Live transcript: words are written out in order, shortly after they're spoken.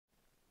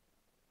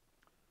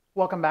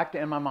Welcome back to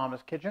In My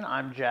Mama's Kitchen.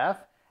 I'm Jeff,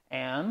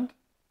 and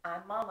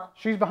I'm Mama.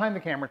 she's behind the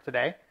camera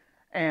today.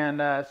 And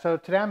so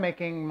today I'm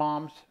making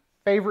Mom's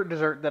favorite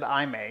dessert that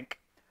I make,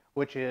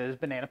 which is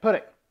banana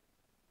pudding.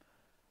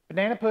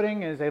 Banana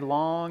pudding is a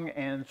long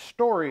and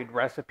storied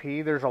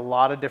recipe. There's a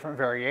lot of different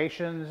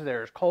variations.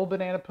 There's cold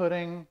banana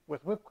pudding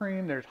with whipped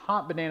cream. There's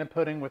hot banana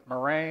pudding with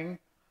meringue.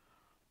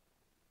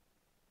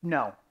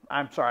 No,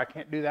 I'm sorry, I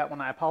can't do that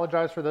one. I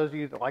apologize for those of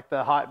you that like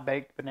the hot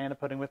baked banana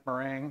pudding with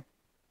meringue.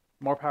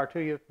 More power to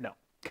you. No.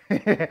 I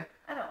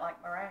don't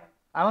like meringue.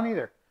 I don't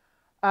either.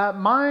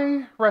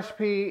 My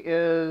recipe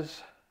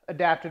is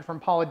adapted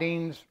from Paula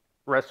Deen's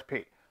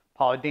recipe.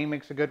 Paula Deen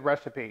makes a good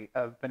recipe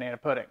of banana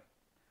pudding.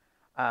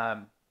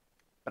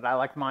 But I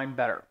like mine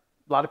better.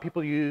 A lot of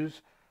people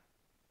use,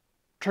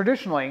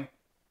 traditionally,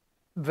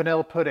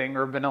 vanilla pudding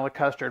or vanilla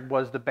custard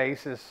was the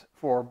basis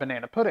for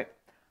banana pudding.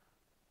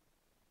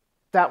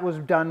 That was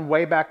done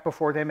way back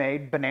before they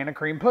made banana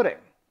cream pudding.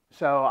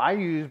 So I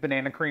use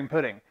banana cream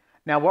pudding.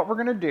 Now what we're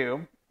going to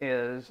do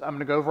is I'm going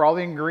to go over all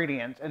the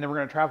ingredients, and then we're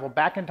going to travel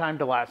back in time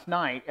to last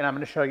night, and I'm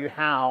going to show you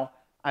how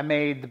I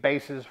made the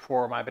bases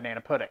for my banana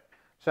pudding.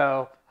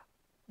 So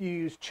you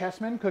use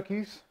Chessmen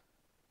cookies.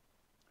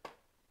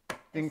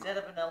 Instead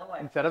of vanilla wafers.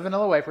 Instead of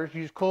vanilla wafers,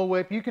 use Cool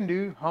Whip. You can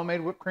do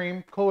homemade whipped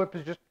cream. Cool Whip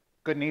is just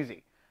good and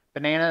easy.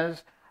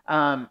 Bananas.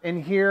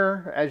 In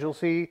here, as you'll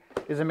see,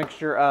 is a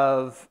mixture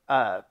of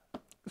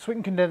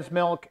sweetened condensed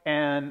milk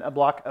and a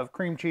block of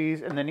cream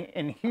cheese. And then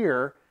in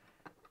here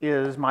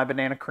is my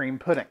banana cream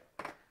pudding.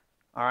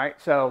 All right,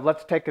 so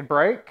let's take a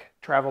break,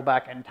 travel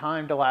back in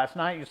time to last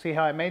night. You'll see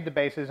how I made the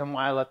bases and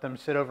why I let them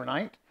sit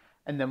overnight,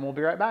 and then we'll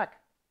be right back.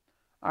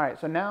 All right,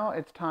 so now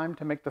it's time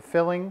to make the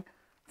filling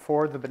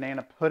for the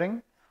banana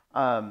pudding.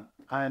 And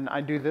I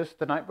do this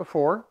the night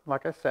before,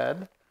 like I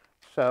said.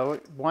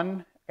 So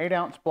 1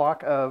 8-ounce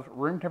block of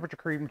room temperature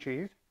cream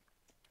cheese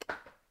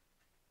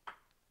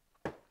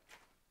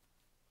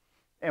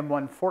and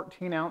 1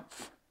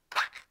 14-ounce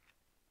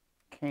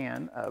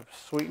can of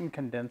sweetened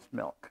condensed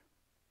milk.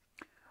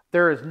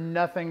 There is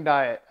nothing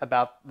diet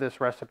about this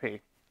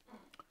recipe.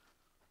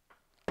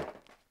 So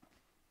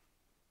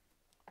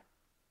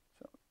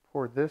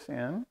pour this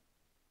in.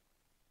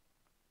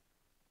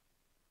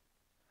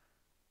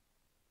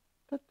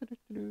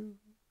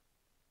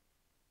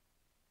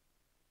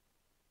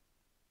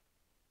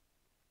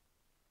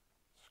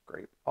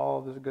 Scrape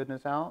all this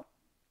goodness out.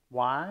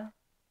 Why?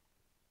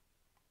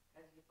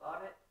 As you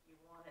bought it, you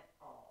want it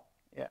all.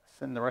 Yes,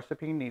 and the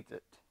recipe needs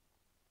it.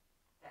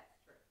 That's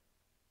true.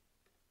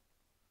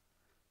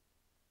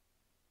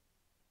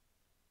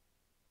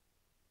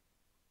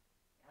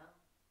 Yeah.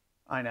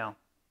 I know.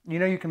 You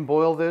know you can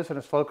boil this in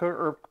a slow cooker,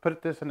 or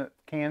put this in a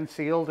can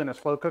sealed in a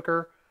slow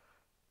cooker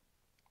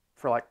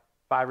for like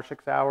 5 or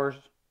 6 hours,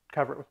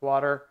 cover it with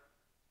water,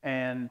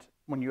 and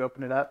when you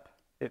open it up,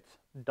 it's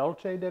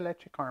dulce de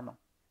leche caramel.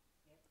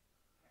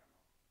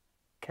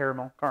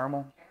 Caramel.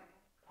 Caramel.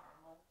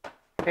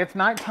 It's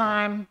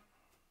nighttime.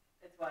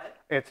 It's what?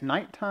 It's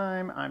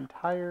nighttime. I'm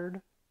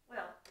tired.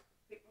 Well,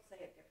 people say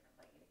it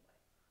differently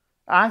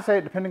anyway. I say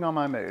it depending on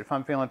my mood. If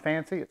I'm feeling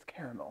fancy, it's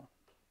caramel.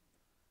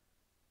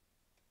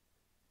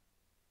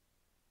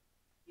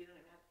 You don't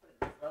even have to put it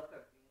in the slow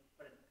cooker. You can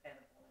put it in a pan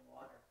of boiling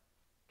water.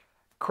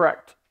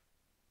 Correct.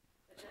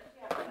 But don't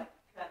you have to like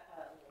cut a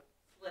little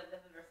slit in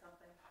it or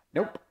something?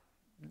 Nope.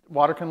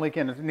 Water can leak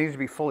in. It needs to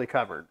be fully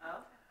covered. Oh.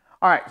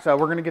 All right, so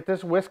we're going to get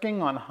this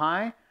whisking on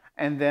high,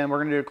 and then we're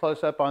going to do a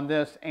close-up on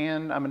this,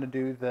 and I'm going to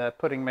do the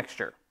pudding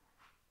mixture.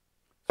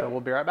 So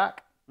we'll be right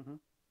back.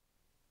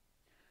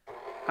 All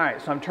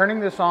right, so I'm turning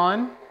this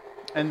on,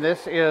 and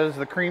this is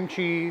the cream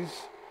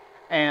cheese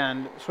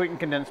and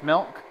sweetened condensed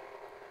milk.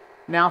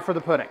 Now for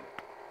the pudding.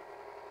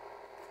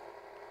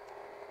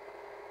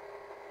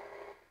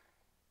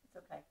 It's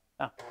okay.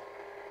 Oh.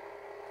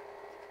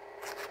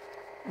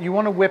 You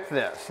want to whip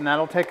this, and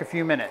that'll take a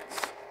few minutes.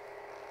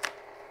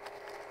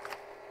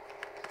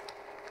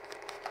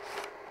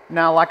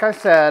 Now, like I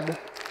said,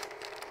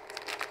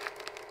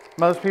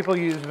 most people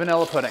use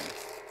vanilla pudding.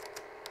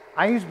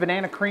 I use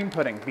banana cream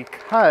pudding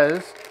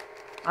because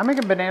I'm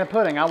making banana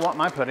pudding. I want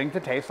my pudding to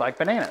taste like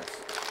bananas.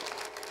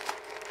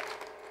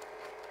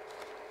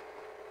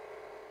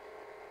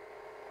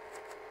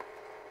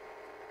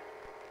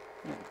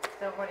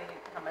 So how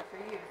much are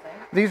you using?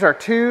 These are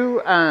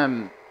two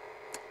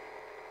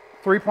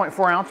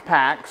 3.4-ounce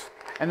packs,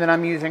 and then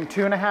I'm using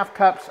 2.5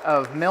 cups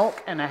of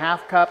milk and a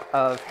 1/2 cup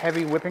of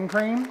heavy whipping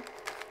cream.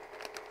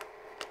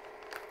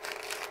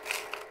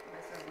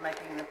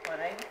 Making the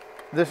pudding.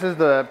 This is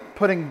the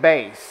pudding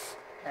base,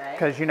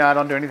 because Okay. you know I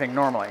don't do anything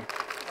normally.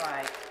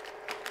 Right.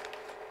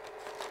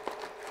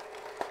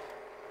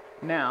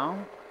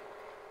 Now,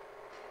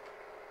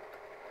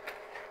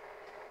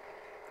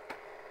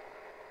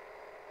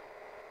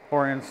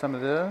 pour in some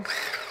of this.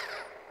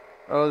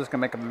 Oh, this is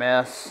going to make a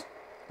mess.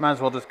 Might as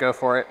well just go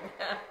for it.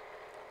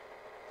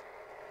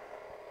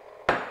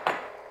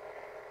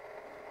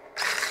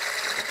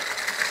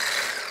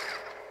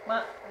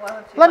 Why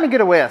don't you Let me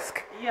get a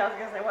whisk. Yeah, I was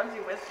going to say, why don't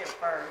you whisk it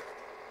first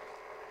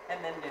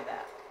and then do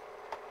that?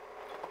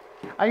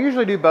 I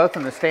usually do both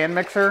in the stand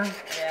mixer.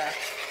 Yeah.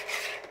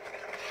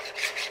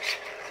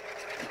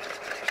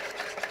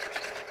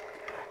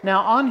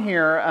 Now on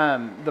here,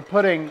 the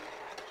pudding,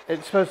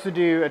 it's supposed to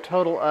do a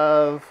total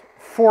of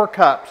 4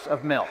 cups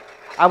of milk.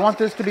 I want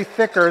this to be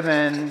thicker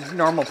than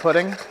normal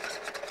pudding.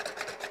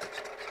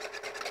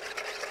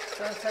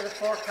 So instead of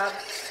 4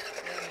 cups,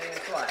 you use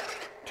what?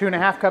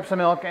 2.5 cups of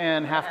milk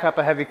and half cup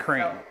of heavy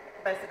cream. So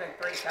basically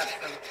 3 cups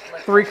of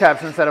liquid. 3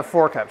 cups instead of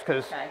 4 cups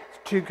because Okay.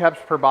 it's 2 cups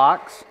per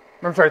box.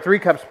 I'm sorry, 3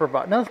 cups per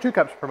box. No, it's 2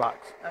 cups per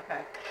box. Okay.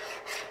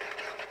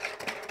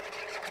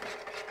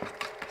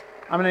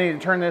 I'm going to need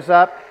to turn this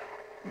up.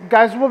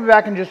 Guys, we'll be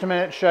back in just a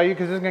minute to show you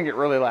because this is going to get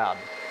really loud.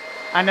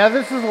 I know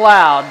this is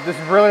loud. This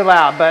is really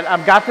loud, but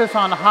I've got this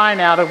on high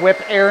now to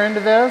whip air into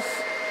this.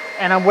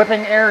 And I'm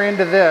whipping air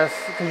into this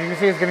because you can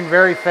see it's getting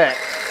very thick.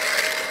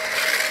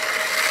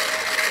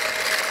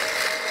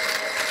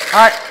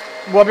 All right,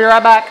 we'll be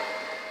right back.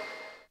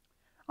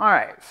 All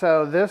right,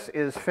 so this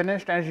is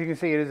finished. As you can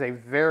see, it is a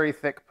very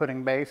thick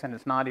pudding base and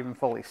it's not even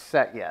fully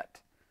set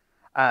yet.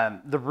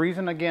 The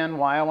reason, again,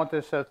 why I want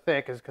this so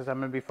thick is because I'm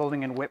going to be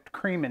folding in whipped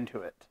cream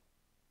into it.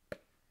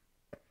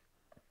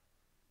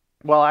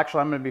 Well, actually,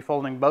 I'm going to be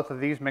folding both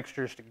of these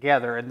mixtures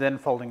together and then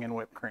folding in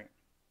whipped cream.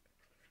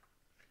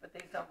 But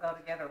these don't go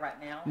together right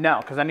now?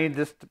 No, because I need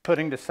this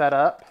pudding to set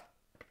up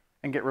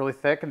and get really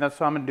thick, and that's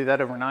why I'm going to do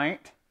that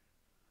overnight.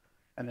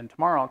 And then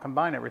tomorrow I'll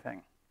combine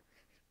everything.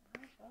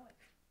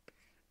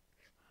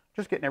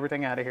 Just getting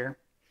everything out of here.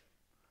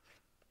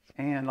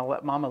 And I'll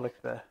let Mama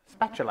lick the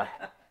spatula.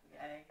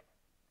 Yay.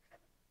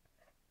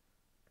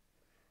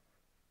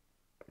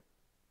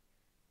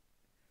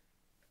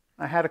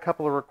 I had a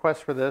couple of requests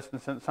for this,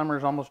 and since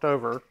summer's almost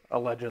over,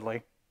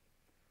 allegedly.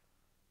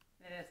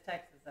 It is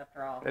Texas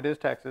after all. It is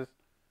Texas.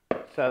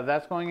 So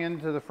that's going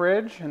into the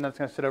fridge, and that's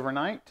going to sit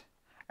overnight.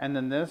 And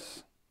then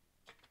this,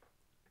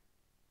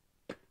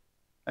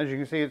 as you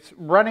can see, it's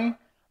runny,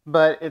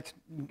 but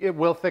it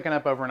will thicken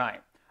up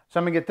overnight. So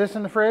I'm going to get this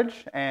in the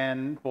fridge,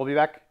 and we'll be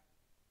back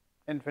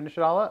and finish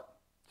it all up.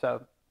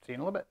 So see you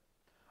in a little bit.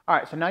 All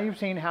right, so now you've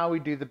seen how we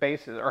do the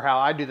bases, or how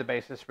I do the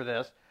bases for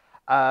this.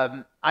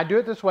 I do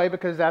it this way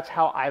because that's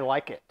how I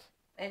like it.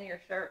 And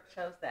your shirt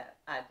shows that.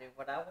 I do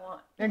what I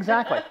want.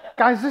 Exactly.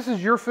 Guys, this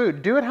is your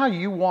food. Do it how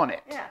you want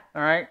it. Yeah.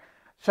 All right?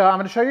 So I'm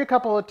going to show you a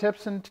couple of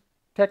tips and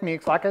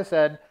techniques. Like I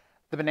said,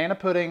 the banana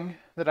pudding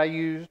that I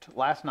used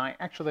last night.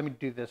 Actually, let me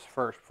do this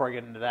first before I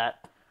get into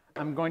that.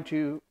 I'm going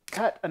to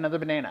cut another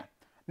banana.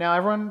 Now,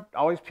 everyone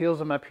always peels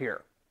them up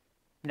here.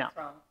 No. What's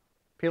wrong?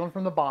 Peel them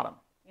from the bottom.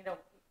 You know,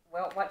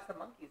 well, watch the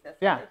monkeys. That's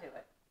Yeah. how they do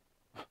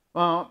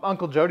it.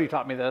 Uncle Jody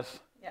taught me this.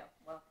 Yeah,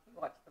 well, you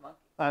watch the monkeys.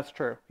 That's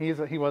true. He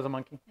was a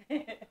monkey.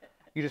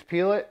 You just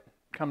peel it,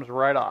 comes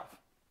right off.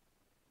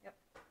 Yep.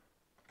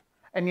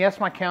 And yes,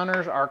 my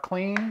counters are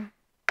clean,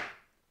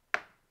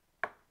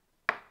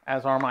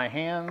 as are my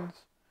hands.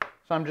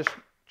 So I'm just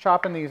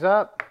chopping these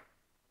up.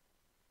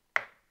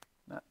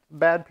 That's a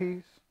bad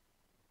piece.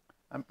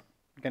 I'm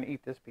going to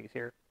eat this piece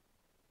here.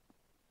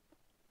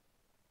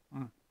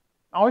 I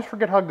always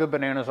forget how good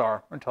bananas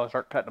are until I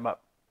start cutting them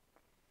up.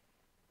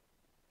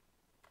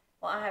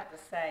 Well, I have to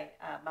say,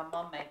 my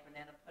mom made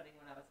banana pudding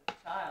when I was a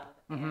child,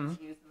 and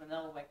she used the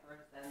vanilla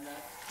wafers and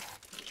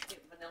the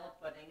vanilla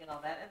pudding and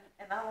all that,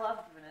 and I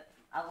loved it.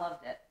 I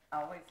loved it.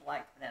 I always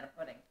liked banana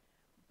pudding.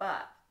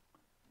 But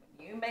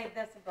when you made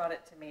this and brought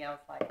it to me, I was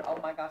like, oh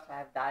my gosh, I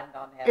have died and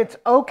gone to heaven. It's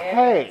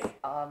okay It is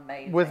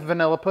amazing. with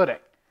vanilla pudding.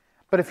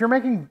 But if you're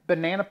making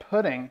banana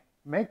pudding,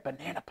 make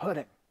banana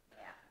pudding.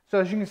 Yeah. So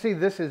as you can see,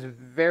 this is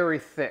very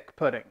thick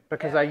pudding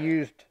because I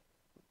used,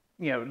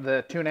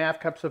 the 2.5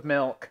 cups of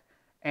milk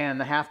and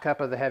the half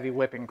cup of the heavy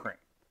whipping cream.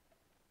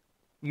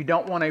 You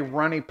don't want a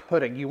runny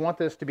pudding. You want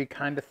this to be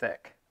kind of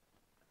thick.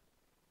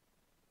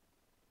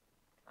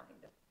 Kind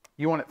of.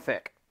 You want it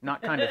thick,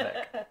 not kind of thick.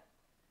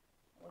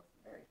 Looks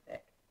very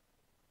thick.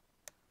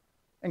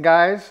 And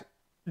guys,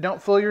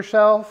 don't fool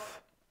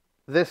yourself.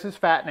 This is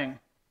fattening.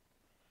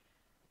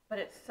 But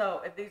it's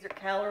so, if these are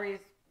calories,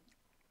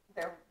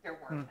 they're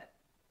worth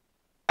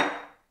it.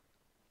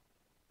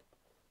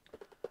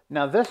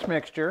 Now this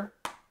mixture,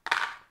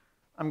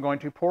 I'm going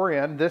to pour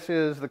in. This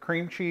is the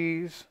cream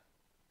cheese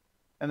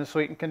and the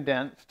sweetened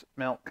condensed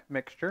milk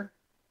mixture.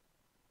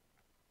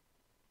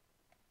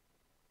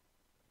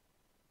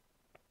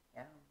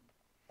 Yeah.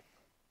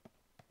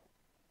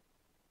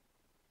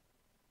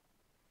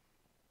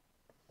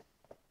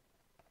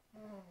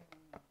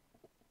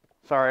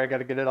 Sorry, I got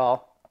to get it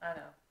all. I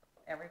know.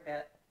 Every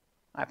bit.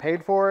 I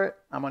paid for it.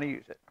 I'm going to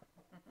use it.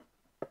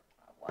 I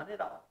want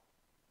it all.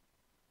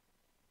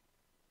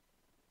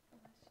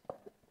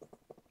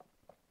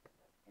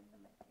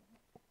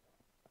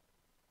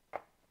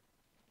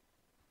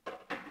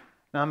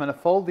 Now I'm going to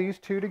fold these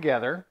two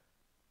together.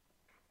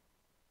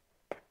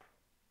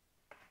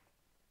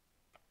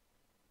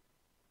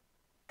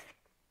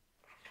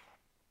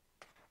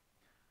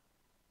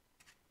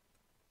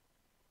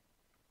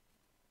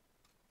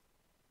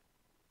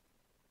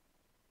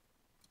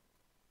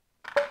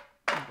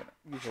 I'm going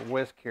to use a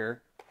whisk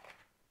here.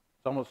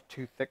 It's almost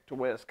too thick to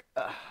whisk.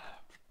 Ugh.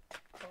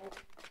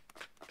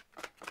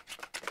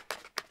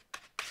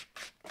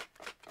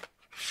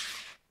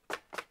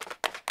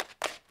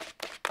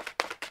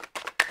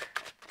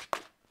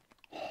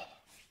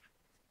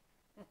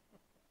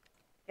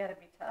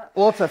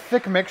 Well, it's a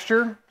thick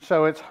mixture,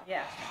 so it's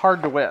Yeah.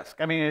 hard to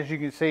whisk. I mean, as you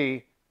can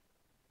see,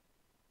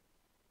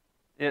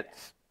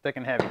 it's thick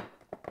and heavy.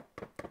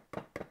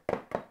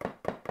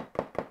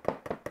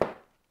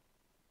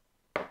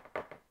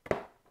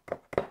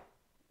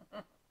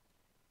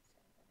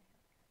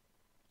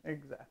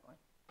 Exactly.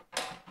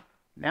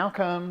 Now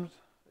comes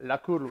la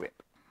Cool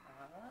Whip.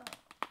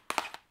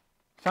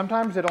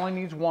 Sometimes it only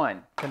needs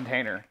one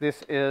container.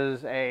 This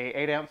is a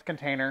 8-ounce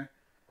container,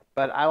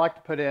 but I like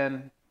to put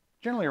in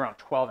generally around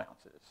 12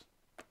 ounces.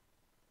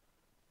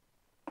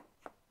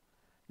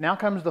 Now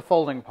comes the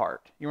folding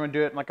part. You want to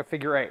do it in like a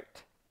figure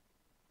 8.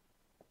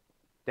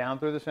 Down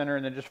through the center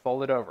and then just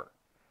fold it over.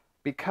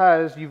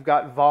 Because you've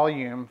got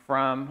volume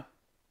from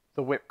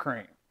the whipped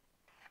cream.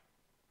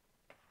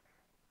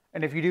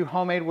 And if you do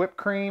homemade whipped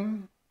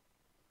cream,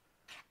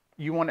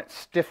 you want it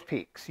stiff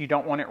peaks. You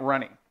don't want it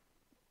runny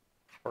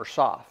or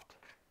soft.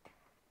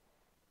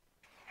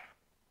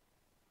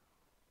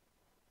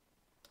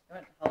 You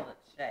want to hold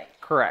its shape.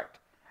 Correct.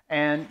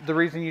 And the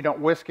reason you don't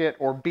whisk it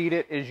or beat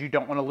it is you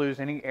don't want to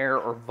lose any air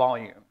or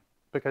volume,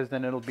 because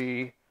then it'll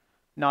be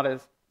not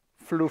as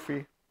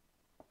fluffy.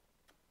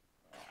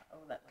 Oh,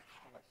 that looks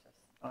delicious.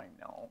 I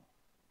know.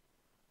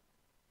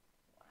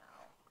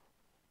 Wow.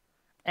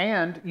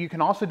 And you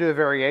can also do a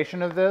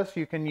variation of this.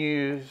 You can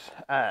use,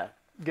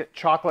 get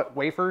chocolate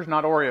wafers,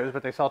 not Oreos,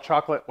 but they sell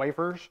chocolate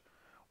wafers.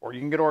 Or you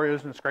can get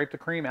Oreos and scrape the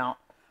cream out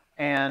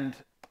and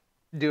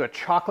do a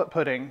chocolate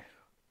pudding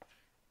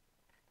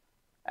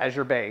as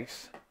your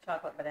base.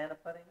 Chocolate banana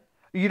pudding?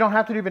 You don't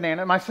have to do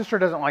banana. My sister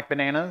doesn't like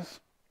bananas.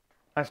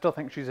 I still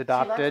think she's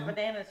adopted. She likes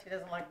bananas. She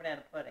doesn't like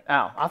banana pudding.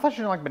 Oh, I thought she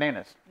didn't like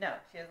bananas. No,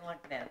 she doesn't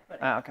like banana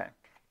pudding. Oh, okay.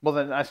 Well,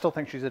 then I still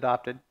think she's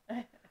adopted.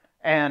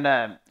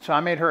 And so I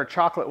made her a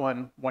chocolate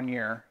one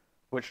year,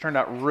 which turned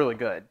out really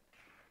good.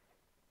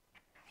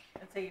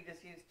 And so you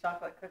just use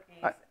chocolate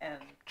cookies and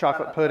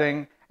chocolate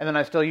pudding, and then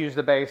I still use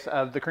the base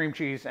of the cream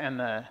cheese and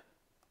the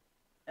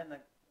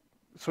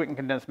sweetened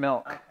condensed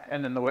milk, okay.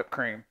 And then the whipped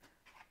cream.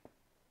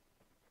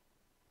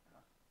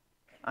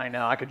 I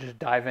know, I could just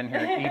dive in here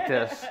and eat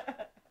this.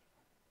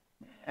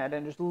 Add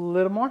in just a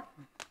little more.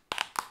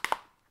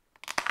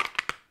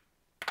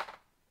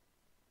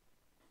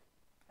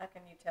 How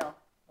can you tell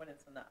when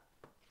it's enough?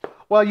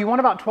 Well, you want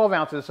about 12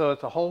 ounces, so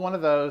it's a whole one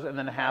of those, and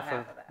then half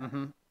of that.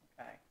 Mm-hmm.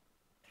 Okay.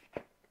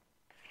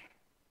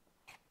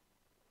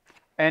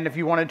 And if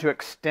you wanted to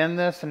extend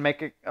this and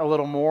make it a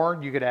little more,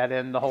 you could add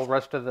in the whole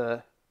rest of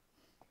the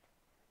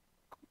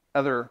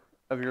other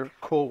of your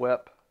Cool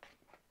Whip.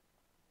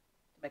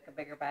 Make a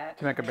bigger batch?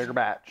 To make a bigger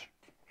batch.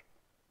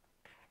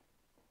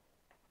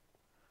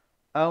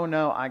 Oh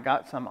no, I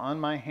got some on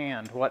my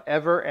hand.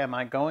 Whatever am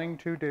I going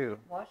to do?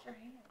 Wash your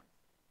hands.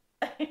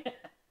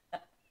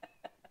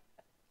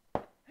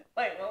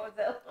 Wait, what was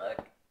that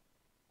look?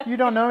 You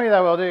don't know me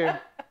that well, do you?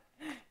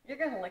 You're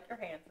going to lick your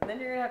hands, and then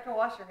you're going to have to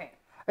wash your hands.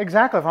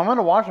 Exactly. If I'm going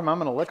to wash them, I'm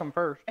going to lick them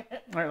first. All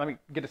right, let me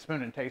get a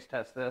spoon and taste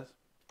test this.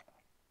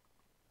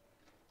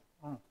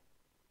 Oh.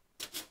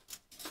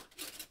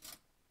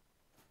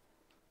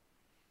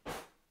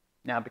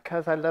 Now,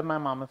 because I love my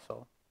mama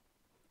so.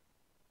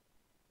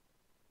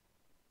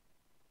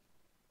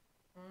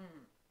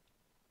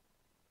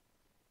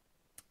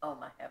 Oh,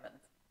 my heavens.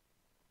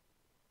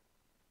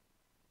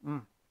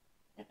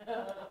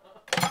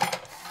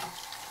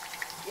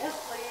 Yes,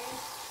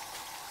 please.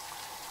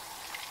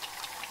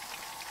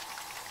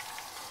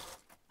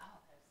 Oh,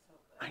 that's so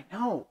good. I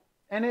know.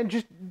 And it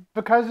just,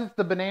 because it's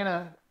the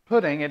banana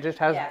pudding, it just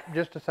has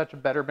such a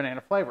better banana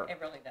flavor. It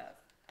really does.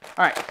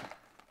 All right.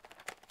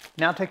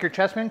 Now take your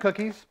Chessmen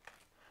cookies.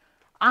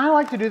 I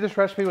like to do this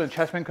recipe when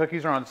Chessmen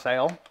cookies are on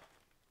sale,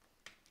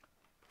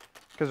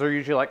 because they're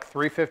usually like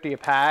 $3.50 a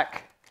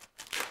pack.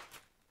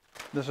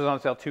 This is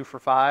on sale 2 for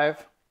 $5.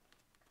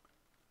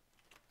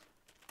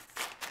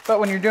 But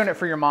when you're doing it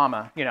for your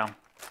mama, you know.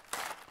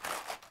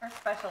 For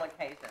special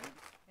occasions,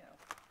 you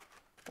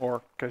know.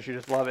 Or because you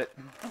just love it.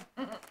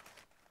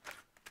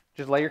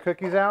 Just lay your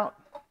cookies out.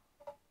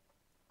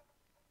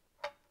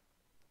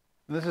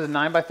 This is a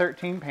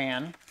 9x13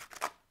 pan.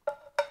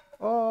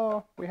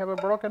 Oh, we have a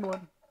broken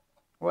one.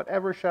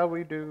 Whatever shall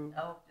we do?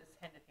 Oh, just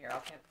hand it here. I'll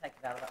have to take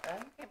it out of the...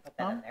 You can't put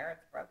that in there.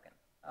 It's broken.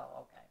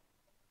 Oh, okay.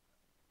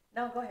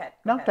 No, go ahead.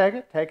 Go ahead. Take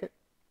it. Take it.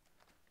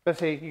 But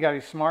see, you got to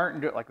be smart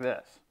and do it like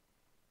this.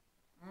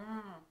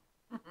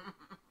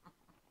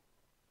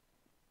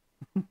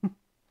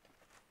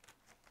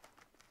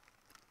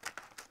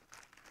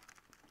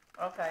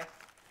 Okay.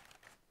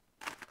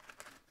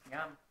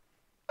 Yum.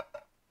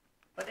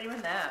 But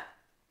even that,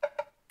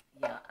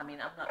 yeah, I mean,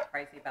 I'm not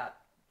crazy about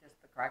just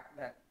the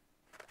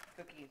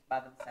cookies by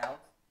themselves.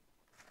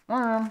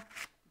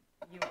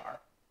 You are.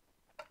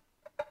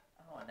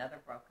 Oh, another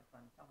broken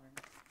one. Darn.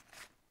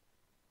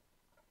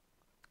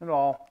 It'll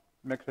all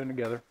mix in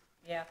together.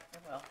 Yeah, it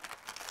will.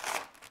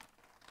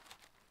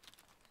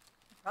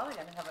 You're probably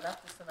going to have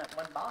enough just in that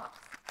one box.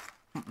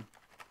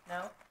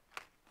 No?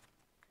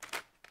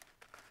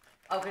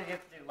 Oh, because you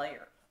have to do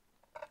layers.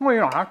 Well,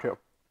 you don't have to.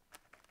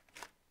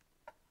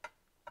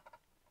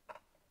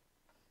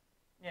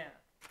 Yeah.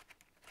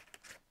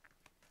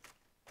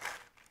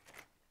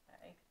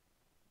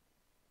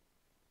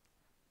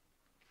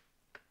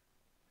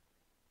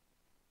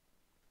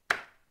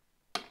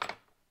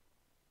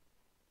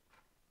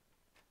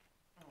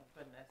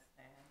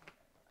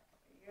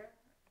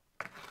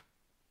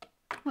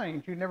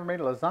 Ain't you never made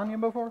a lasagna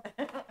before?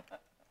 Okay.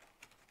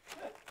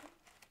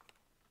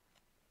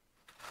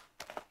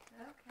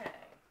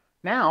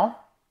 Now,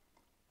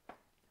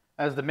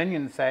 as the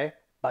minions say,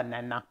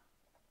 banana.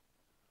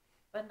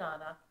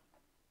 Banana.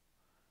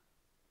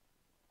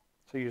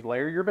 So you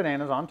layer your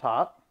bananas on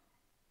top.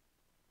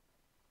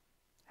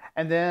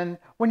 And then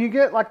when you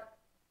get like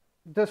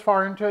this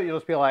far into it, you'll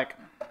just be like,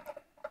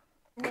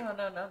 No. We're going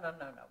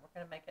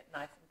to make it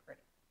nice and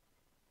pretty.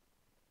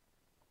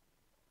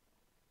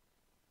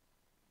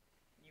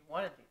 You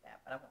want to do that,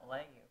 but I won't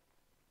let you.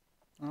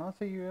 I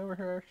see you over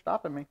here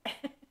stopping me.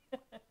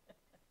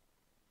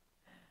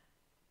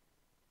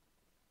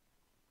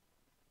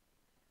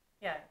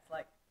 Yeah, it's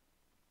like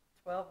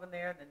 12 in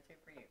there, then 2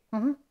 for you.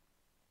 Mm-hmm.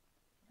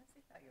 I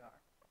see how you are.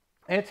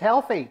 It's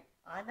healthy.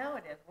 I know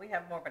it is. We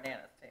have more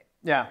bananas, too.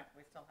 Yeah.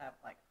 We still have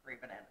like 3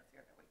 bananas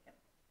here that we can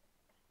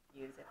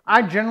use it.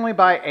 I generally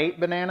buy 8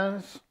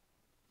 bananas.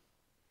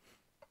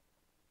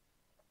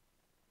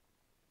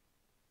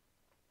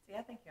 See,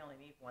 I think you only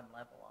need 1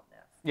 level on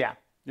this. Yeah,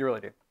 you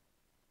really do.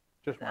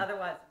 Just one.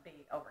 Otherwise, it'd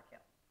be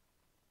overkill.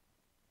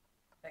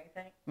 Don't you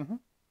think? Mm-hmm.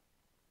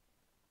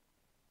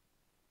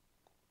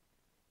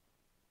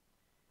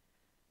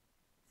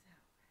 So,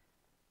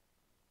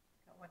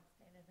 got one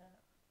standing up.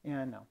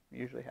 Yeah, I know. It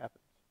usually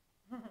happens.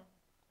 They're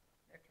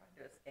trying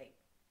to escape.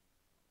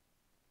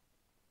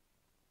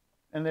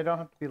 And they don't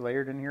have to be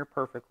layered in here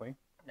perfectly.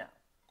 No.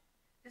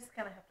 Just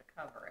kind of have to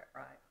cover it,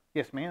 right?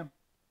 Yes, ma'am.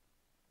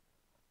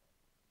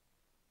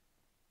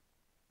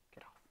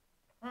 Get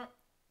off.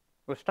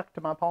 It was stuck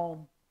to my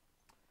palm.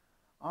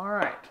 All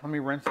right. Let me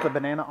rinse the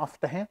banana off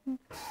the hand.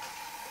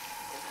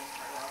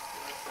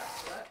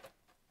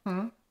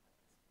 Hmm.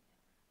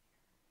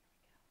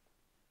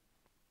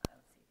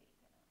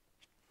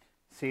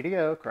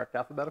 CDO, correct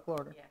alphabetical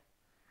order. Yeah.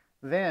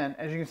 Then,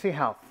 as you can see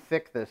how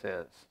thick this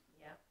is.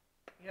 Yeah.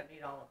 You don't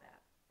need all of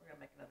that. We're going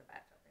to make another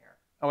batch over here.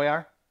 Oh, we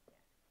are?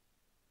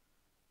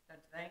 Don't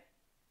you think?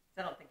 'Cause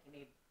I don't think you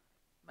need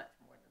much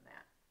more than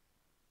that.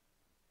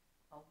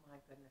 Oh my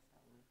goodness.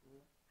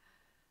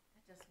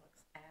 That just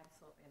looks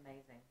absolutely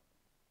amazing.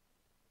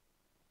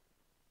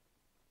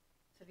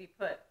 So do you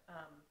put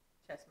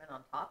chessmen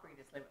on top, or you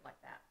just leave it like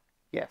that?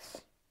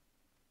 Yes.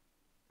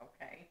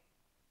 Okay.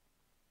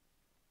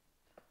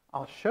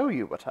 I'll show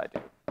you what I do.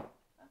 Okay.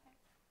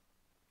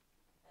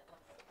 That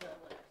looks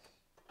delish.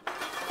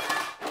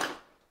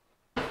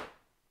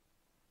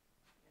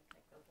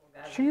 Take those little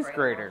guys and Cheese grate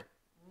grater.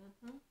 them.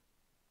 Mm-hmm.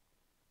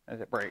 As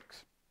it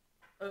breaks.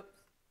 Oops.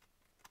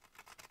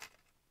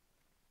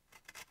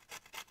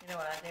 You know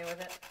what I do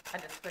with it? I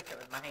just switch it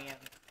with my hand.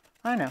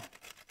 I know.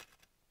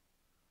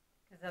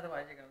 Because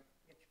otherwise you're going to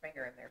get your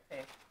finger in there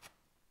too.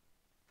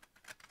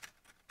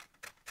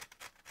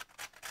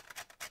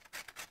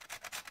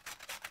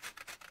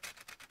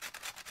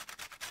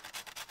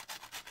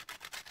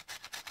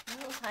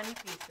 Little tiny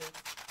pieces.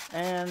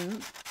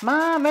 And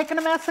Mom, making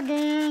a mess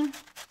again.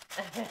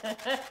 That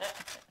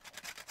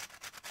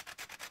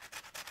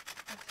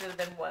should have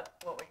been what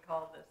we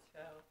called this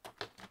show.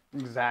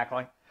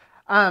 Exactly.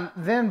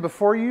 Then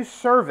before you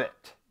serve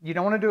it, you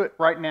don't want to do it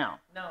right now.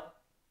 No.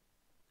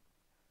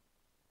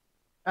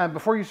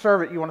 Before you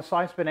serve it, you want to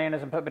slice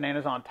bananas and put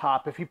bananas on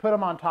top. If you put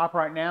them on top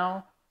right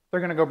now, they're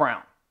going to go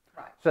brown.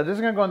 Right. So this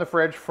is going to go in the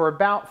fridge for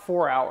about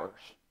 4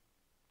 hours.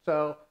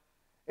 So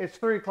it's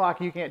 3 o'clock.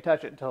 You can't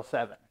touch it until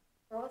 7.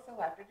 Well, it's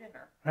so after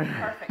dinner.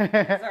 Perfect.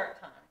 Dessert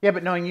time. Yeah,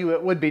 but knowing you,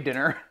 it would be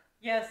dinner.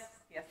 Yes.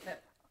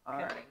 That's All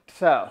right.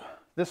 So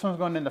this one's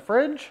going in the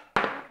fridge.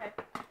 Okay.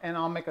 And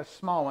I'll make a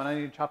small one. I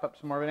need to chop up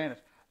some more bananas.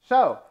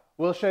 So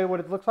we'll show you what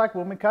it looks like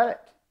when we cut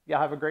it. Y'all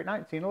have a great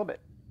night. See you in a little bit.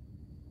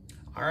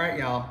 All right,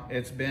 y'all.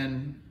 It's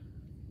been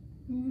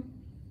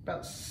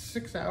about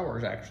 6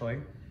 hours, actually.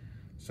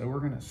 So we're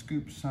going to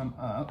scoop some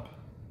up.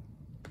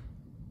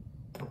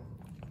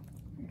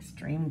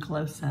 Extreme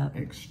close up.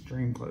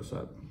 Extreme close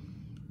up.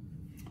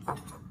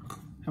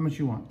 How much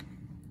you want?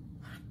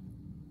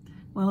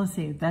 Well, let's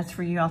see. That's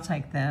for you. I'll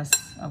take this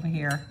over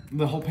here.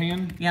 The whole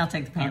pan? Yeah, I'll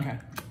take the pan. Okay.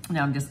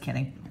 No, I'm just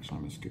kidding. Actually,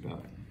 I'm going to scoop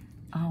out.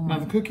 Oh, Now,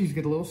 the cookies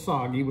get a little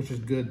soggy, which is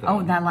good, though. Oh,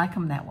 I like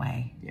them that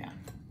way. Yeah.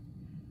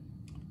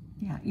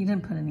 Yeah, you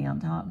didn't put any on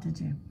top, did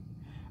you?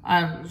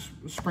 I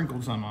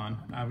sprinkled some on.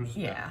 I was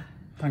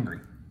hungry.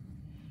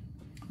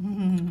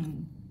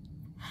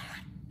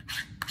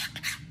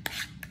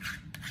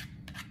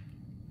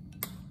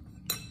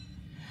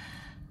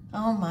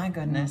 Oh my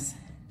goodness.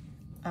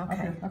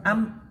 Okay.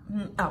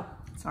 Oh,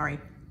 sorry.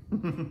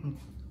 I'm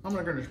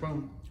not going to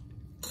spoon.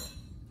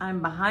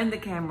 I'm behind the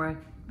camera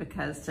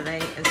because today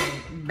is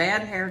a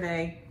bad hair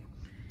day.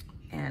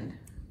 And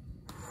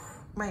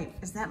wait,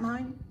 is that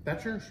mine?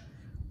 That's yours.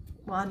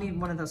 Well, I need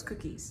one of those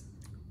cookies.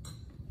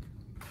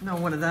 No,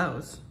 one of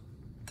those.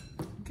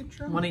 Get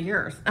your One of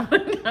yours. I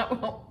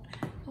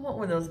want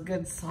one of those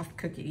good soft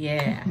cookies.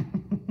 Yeah.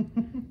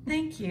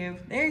 Thank you.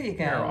 There you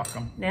go. You're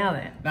welcome. Now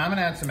then. Now I'm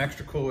gonna add some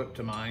extra Cool Whip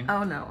to mine.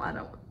 Oh no, I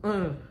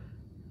don't.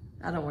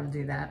 I don't want to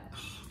do that.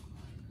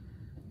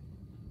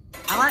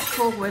 I like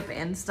Cool Whip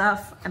and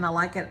stuff, and I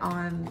like it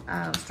on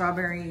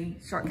strawberry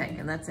shortcake,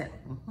 and that's it.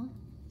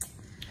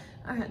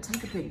 All right,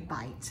 take a big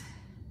bite.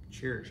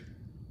 Cheers.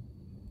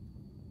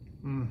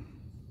 Good,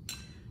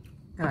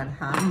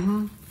 huh?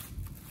 Mm-hmm.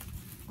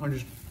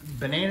 Just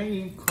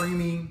banana-y,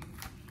 creamy,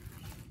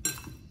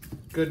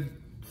 good,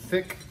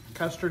 thick,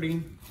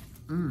 custardy.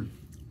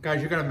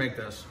 Guys, you gotta make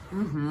this.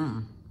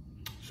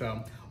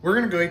 So we're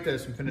gonna go eat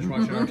this and finish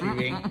watching our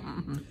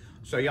TV.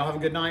 So y'all have a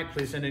good night.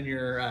 Please send in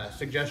your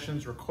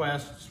suggestions,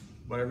 requests,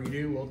 whatever you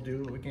do, we'll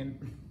do what we can.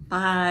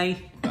 Bye.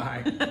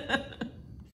 Bye.